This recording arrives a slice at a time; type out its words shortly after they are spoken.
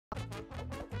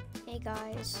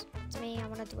guys, it's me. I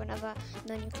want to do another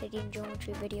non-Euclidean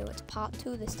geometry video. It's part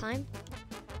 2 this time,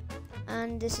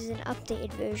 and this is an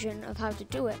updated version of how to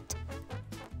do it.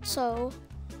 So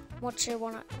what you're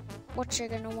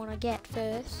gonna wanna get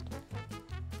first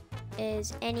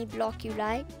is any block you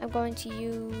like. I'm going to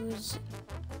use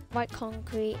white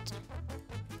concrete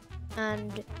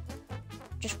and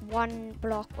just one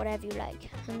block, whatever you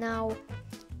like. And now,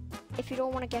 if you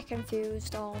don't want to get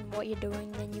confused on what you're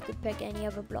doing, then you could pick any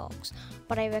other blocks,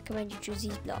 but I recommend you choose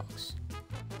these blocks.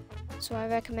 So I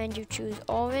recommend you choose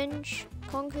orange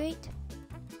concrete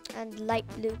and light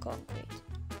blue concrete.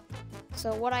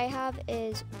 So what I have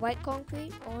is white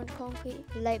concrete, orange concrete,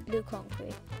 light blue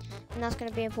concrete, and that's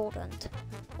going to be important.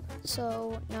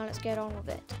 So now let's get on with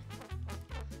it.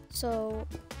 So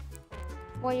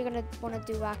what you're going to want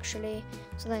to do actually,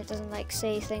 so that it doesn't like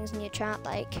say things in your chat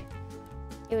like,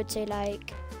 it would say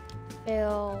like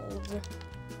build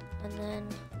and then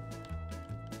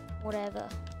whatever.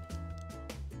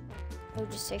 It would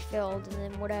just say filled and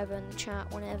then whatever in the chat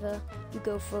whenever you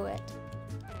go through it.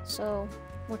 So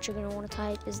what you're gonna want to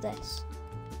type is this: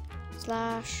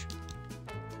 slash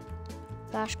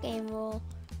game rule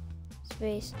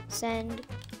space send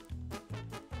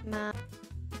map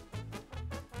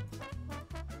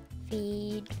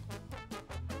feed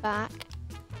back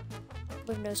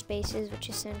with no spaces, which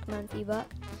is send command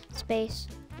feedback space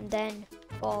and then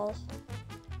false.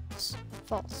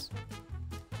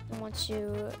 And once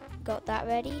you got that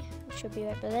ready, it should be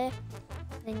right there,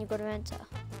 then you go to enter.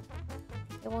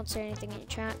 It won't say anything in your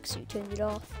chat because you turned it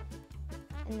off.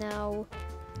 And now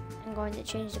I'm going to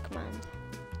change the command.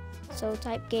 So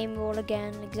type game rule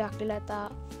again, exactly like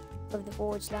that, with the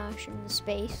forward slash and the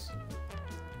space,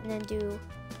 and then do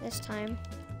this time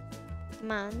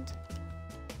command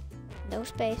no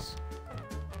space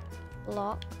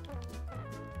block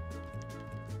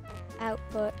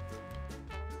output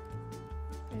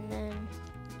and then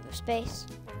no space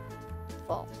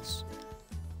false,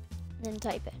 and then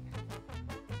type it.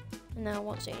 And now it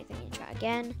won't say anything in your chat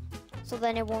again, so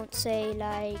then it won't say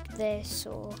like this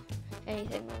or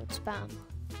anything with spam.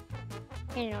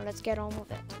 Okay, now let's get on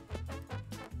with it.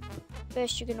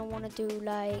 First you're gonna want to do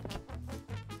like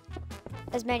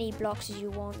as many blocks as you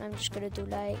want. I'm just gonna do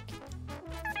like,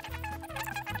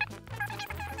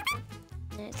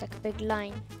 and it's like a big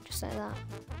line, just like that.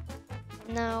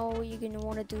 Now you're gonna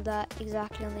want to do that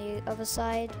exactly on the other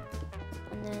side,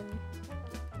 and then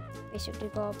basically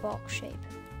go a box shape.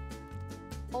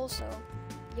 Also,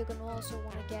 you're gonna also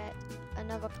want to get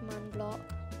another command block,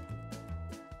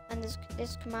 and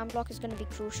this command block is gonna be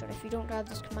crucial. If you don't have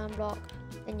this command block,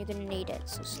 then you're gonna need it.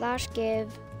 So slash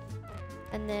give,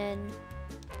 and then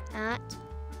at,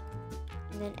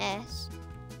 and then s,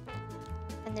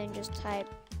 and then just type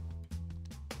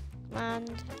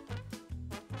command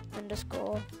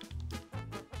underscore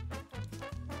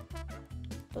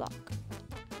block.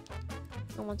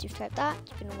 And once you've typed that,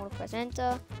 you're going to want to press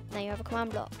enter. Now you have a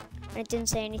command block. And it didn't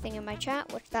say anything in my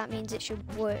chat, which that means it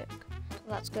should work. So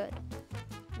that's good.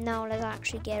 Now let's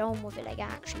actually get on with it, like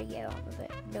actually get on with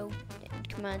it. No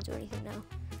commands or anything now,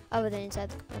 other than inside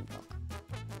the command block.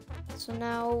 So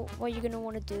now what you're going to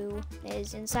want to do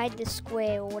is inside this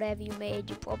square or whatever you made,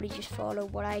 you probably just follow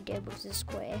what I did with the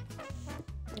square.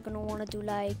 You're going to want to do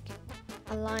like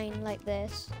a line like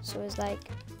this, so it's like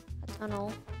a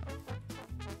tunnel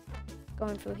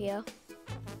going through here.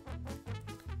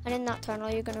 And in that tunnel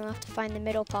you're going to have to find the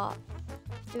middle part.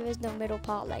 If there is no middle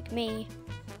part like me,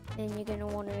 then you're going to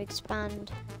want to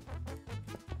expand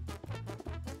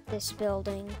this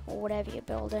building or whatever you're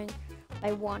building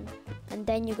by 1, and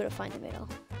then you're going to find the middle.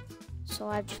 So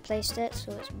I've just placed it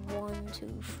so it's 1, 2,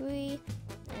 3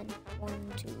 and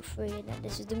 1, 2, 3, and then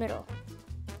this is the middle.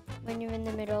 When you're in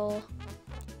the middle,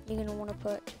 you're going to want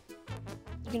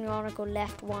to go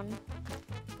left 1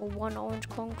 or 1 orange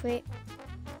concrete.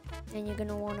 Then you're going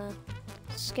to want to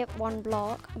skip 1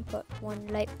 block and put 1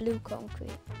 light blue concrete.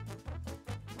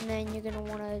 And then you're going to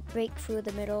want to break through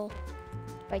the middle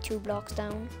by 2 blocks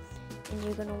down. And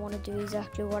you're going to want to do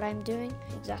exactly what I'm doing,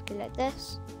 exactly like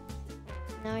this.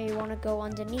 Now you want to go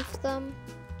underneath them.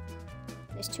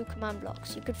 There's 2 command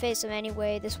blocks. You could face them any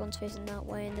way. This one's facing that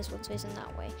way and this one's facing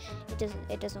that way. It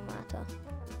doesn't matter.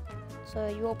 So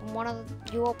you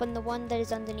open the one that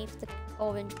is underneath the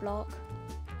orange block.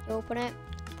 You open it,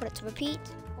 put it to repeat,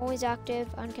 always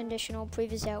active, unconditional,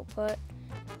 previous output.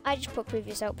 I just put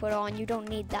previous output on. You don't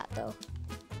need that though.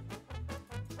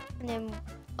 And then,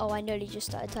 oh, I nearly just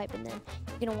started typing then.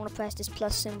 You're gonna want to press this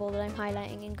plus symbol that I'm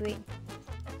highlighting in green.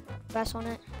 Press on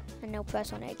it, and now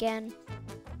press on it again.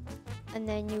 And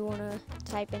then you want to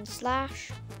type in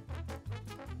slash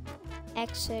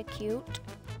execute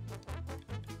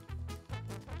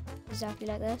exactly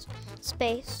like this.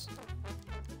 Space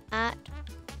at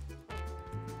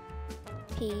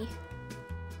P.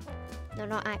 No,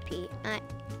 not at P. At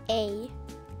A.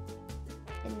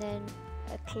 And then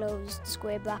a closed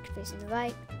square bracket facing the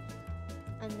right.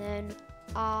 And then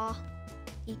R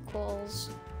equals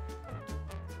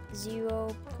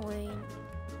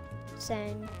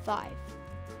 0.75.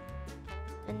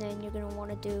 And then you're going to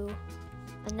want to do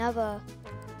another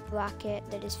bracket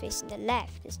that is facing the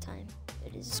left this time.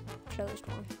 It is a closed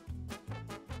one.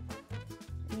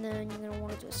 And then you're going to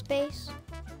want to do a space.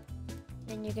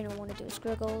 Then you're going to want to do a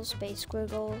squiggle, space,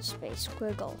 squiggle, space,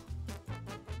 squiggle.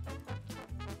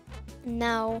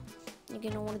 Now you're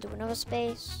going to want to do another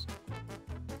space.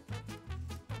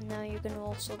 Now you're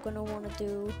also going to want to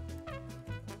do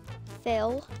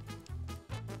fill.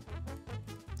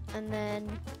 And then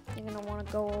you're going to want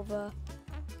to go over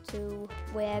to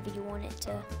wherever you want it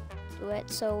to do it.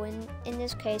 So in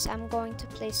this case, I'm going to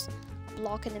place a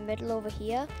block in the middle over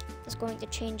here. It's going to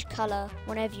change color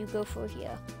whenever you go through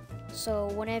here. So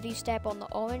whenever you step on the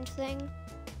orange thing,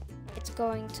 it's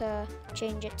going to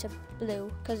change it to blue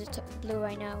because it's blue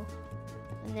right now.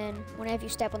 And then whenever you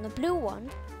step on the blue one,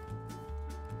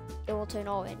 it will turn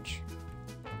orange.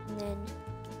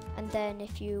 And then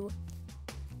if you,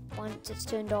 once it's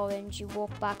turned orange, you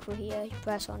walk back through here, you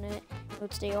press on it, it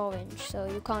would stay orange. So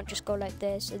you can't just go like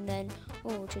this and then,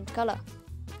 oh, it'll change color.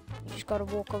 You just gotta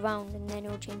walk around and then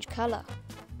it'll change color.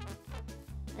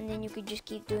 And then you could just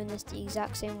keep doing this the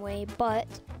exact same way, but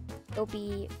it'll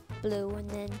be blue and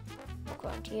then walk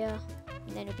around here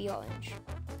and then it'll be orange.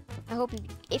 I hope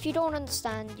if you don't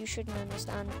understand, you shouldn't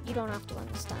understand. You don't have to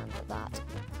understand that.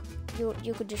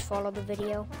 You could just follow the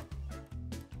video.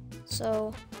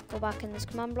 So go back in this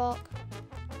command block,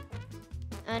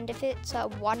 and if it's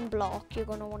one block, you're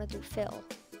going to want to do fill,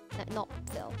 not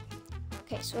fill.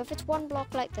 Okay, so if it's one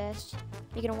block like this,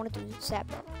 you're going to want to do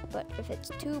separate. But if it's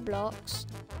two blocks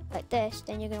like this,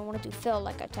 then you're going to want to do fill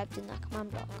like I typed in that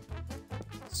command block.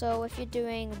 So if you're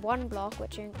doing one block,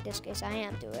 which in this case I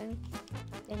am doing,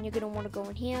 then you're going to want to go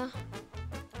in here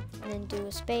and then do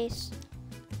a space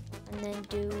and then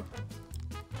do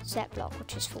set block,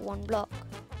 which is for one block.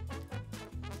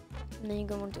 And then you're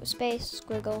going to want to do a space,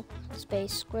 squiggle,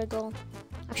 space, squiggle.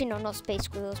 Actually, no, not space,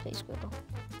 squiggle, space, squiggle.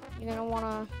 You're going to want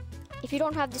to, if you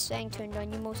don't have this thing turned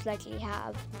on, you most likely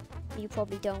have, but you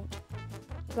probably don't.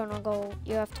 You're going to go,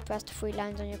 you have to press the 3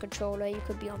 lines on your controller. You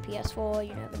could be on PS4,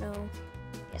 you never know.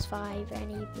 PS5,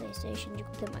 any PlayStation, you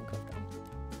can play Minecraft on.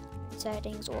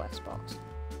 Settings or Xbox.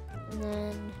 And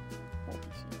then, or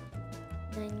PC.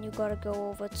 And then you got to go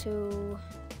over to,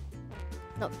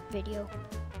 not video.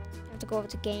 To go over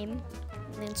to game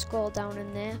and then scroll down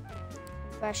in there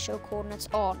and press show coordinates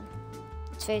on.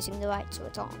 It's facing the right, so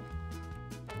it's on.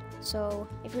 So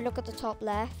if you look at the top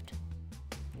left,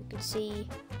 you can see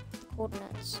the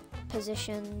coordinates,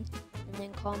 position, and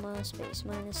then comma, space,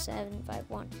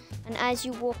 -751. And as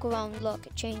you walk around, look,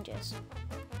 it changes.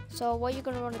 So what you're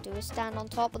going to want to do is stand on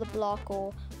top of the block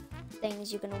or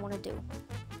things you're going to want to do.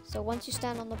 So once you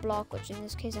stand on the block, which in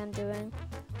this case I'm doing.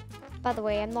 By the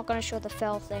way, I'm not going to show the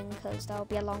fill thing because that'll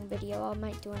be a long video. I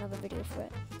might do another video for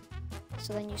it.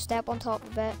 So then you step on top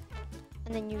of it,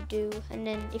 and then you do, and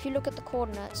then if you look at the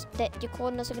coordinates, your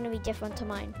coordinates are going to be different to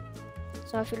mine.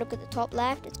 So if you look at the top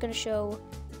left, it's going to show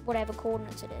whatever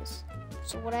coordinates it is.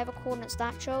 So whatever coordinates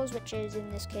that shows, which is in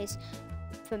this case,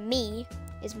 for me,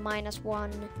 is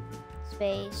 -1,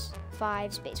 space,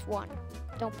 5, space, 1.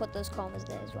 Don't put those commas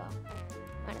there as well.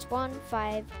 -1,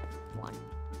 5, 1.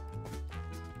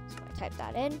 Type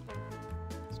that in,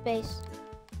 space,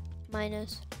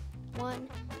 -1,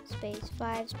 space,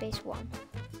 5, space, 1.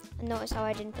 And notice how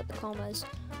I didn't put the commas,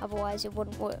 otherwise it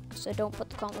wouldn't work, so don't put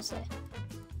the commas there.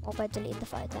 Or I delete the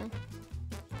file then.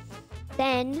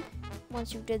 Then,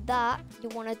 once you did that, you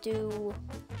want to do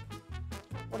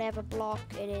whatever block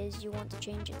it is you want to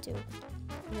change it to.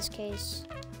 In this case,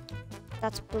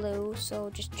 that's blue,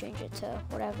 so just change it to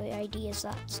whatever the ID is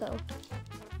that, so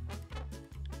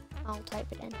I'll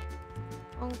type it in.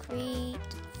 Concrete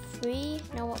 3.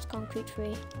 No, what's concrete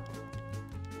 3?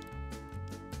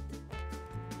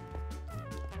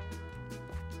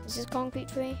 Is this concrete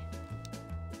 3?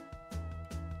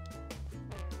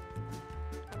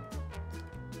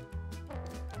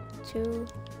 Two.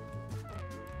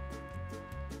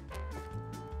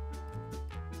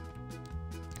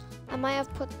 I might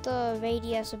have put the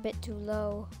radius a bit too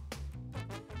low.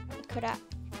 It could have.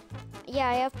 Yeah,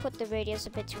 I have put the radius a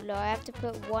bit too low. I have to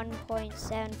put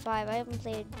 1.75. I haven't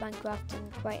played Minecraft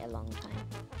in quite a long time.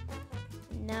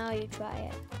 Now you try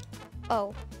it.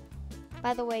 Oh,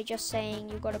 by the way, just saying,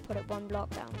 you got to put it one block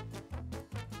down.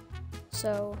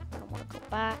 So I don't want to go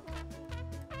back.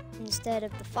 instead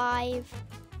of the 5,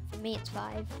 for me it's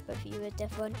 5, but for you it's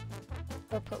different,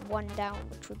 we'll put 1 down,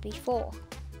 which would be 4.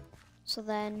 So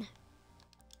then,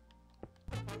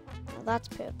 now that's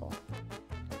purple.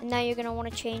 And now you're going to want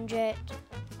to change it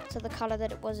to the color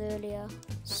that it was earlier.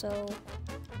 So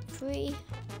 3,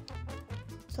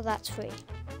 so that's 3.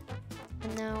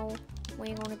 And now what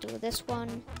you want to do with this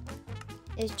one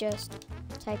is just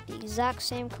type the exact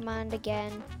same command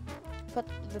again, put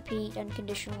repeat and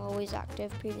conditional always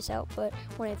active, previous output,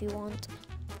 whatever you want.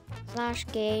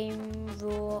 /game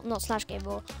rule, not /game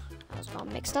rule, I was not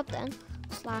mixed up then.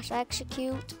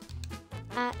 /execute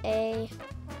at a,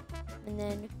 and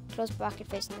then close bracket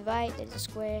facing the right, there's a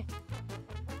square,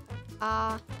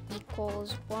 r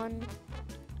equals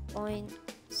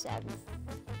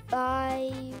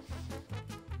 1.75,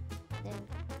 then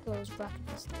close bracket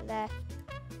facing the left,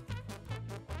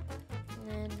 and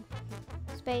then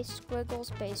space, squiggle,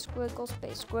 space, squiggle,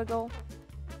 space, squiggle,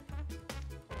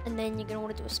 and then you're going to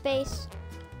want to do a space,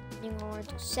 you're going to want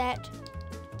to do set,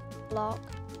 block,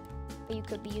 or you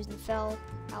could be using fill.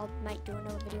 I might do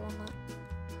another video on that,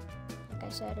 like I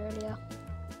said earlier.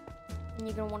 And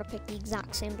you're going to want to pick the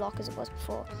exact same block as it was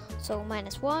before. So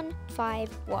 -1, 5,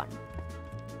 1.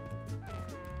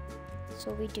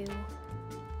 So we do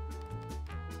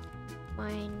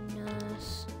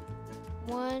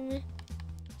 -1,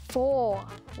 4,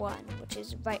 1, which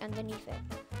is right underneath it.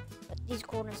 But these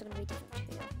coordinates are going to be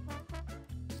different here.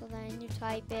 So then you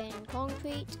type in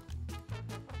concrete,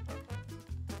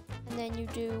 and then you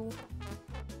do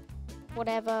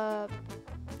whatever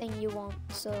thing you want.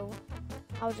 So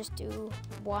I'll just do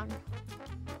 1.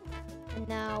 And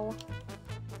now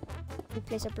we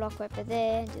place a block right by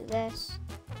there and do this.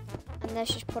 And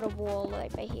let's just put a wall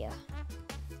right by here.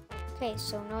 Okay,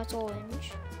 so now it's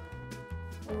orange.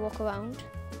 We walk around.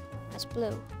 That's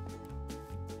blue.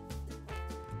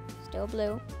 Still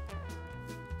blue.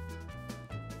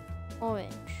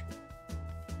 Orange.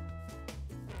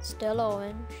 Still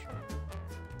orange.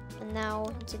 And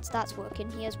now, since that's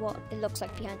working, here's what it looks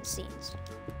like behind the scenes.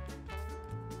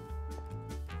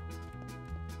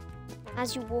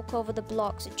 As you walk over the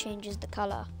blocks, it changes the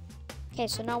color. Okay,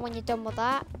 so now when you're done with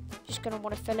that, you're just going to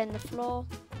want to fill in the floor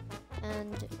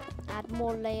and add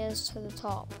more layers to the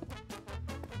top.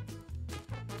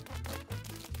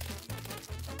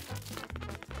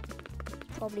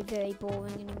 Probably very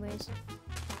boring anyways,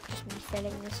 just me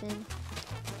filling this in,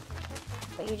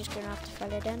 but you're just going to have to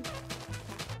fill it in.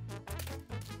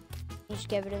 You just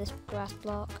get rid of this grass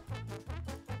block,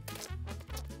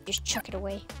 just chuck it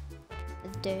away, the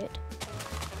dirt.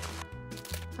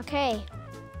 Okay,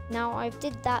 now I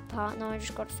did that part, now I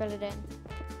just got to fill it in.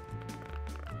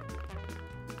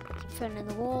 Keep filling in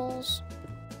the walls.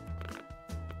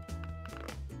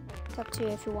 It's up to you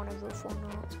if you want a roof or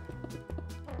not.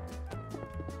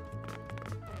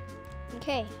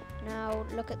 Okay, now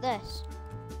look at this.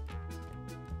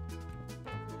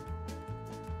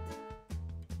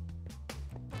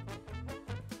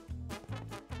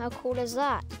 How cool is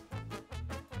that?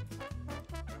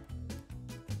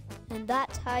 And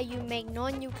that's how you make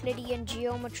non-Euclidean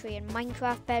geometry in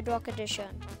Minecraft Bedrock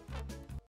Edition.